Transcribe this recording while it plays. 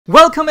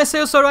Welcome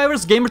SAO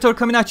survivors, Gamerturk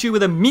coming at you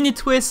with a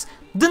Mini-TWiS.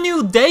 The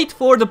new date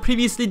for the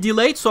previously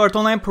delayed Sword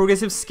Online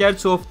Progressive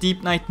Scherzo of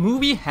Deep Night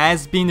movie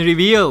has been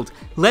revealed.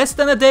 Less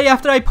than a day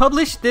after I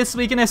published this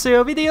week in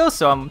SAO video,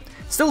 so I'm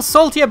still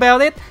salty about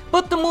it,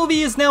 but the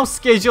movie is now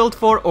scheduled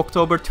for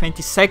October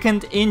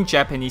 22nd in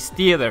Japanese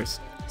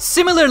theaters.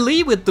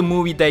 Similarly, with the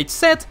movie date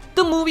set,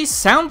 the movie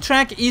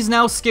soundtrack is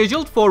now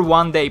scheduled for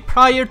one day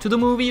prior to the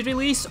movie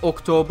release,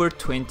 October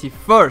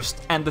 21st,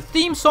 and the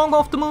theme song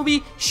of the movie,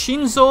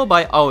 Shinzou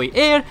by Aoi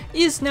Eir,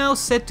 is now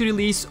set to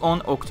release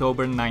on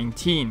October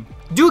 19.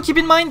 Do keep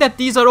in mind that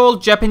these are all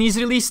Japanese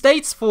release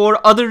dates. For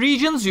other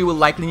regions, you will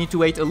likely need to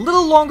wait a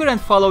little longer and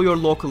follow your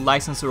local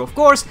licensor, of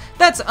course.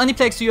 That's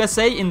Aniplex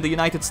USA in the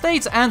United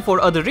States, and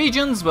for other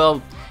regions,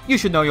 well, you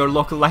should know your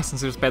local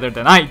licensors better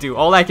than I do.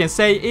 All I can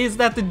say is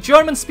that the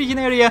German-speaking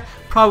area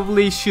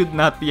probably should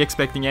not be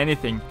expecting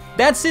anything.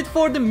 That's it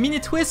for the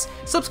Mini-TWiS.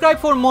 Subscribe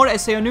for more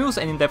SAO news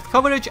and in-depth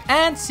coverage,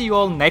 and see you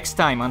all next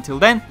time. Until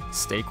then,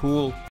 stay cool.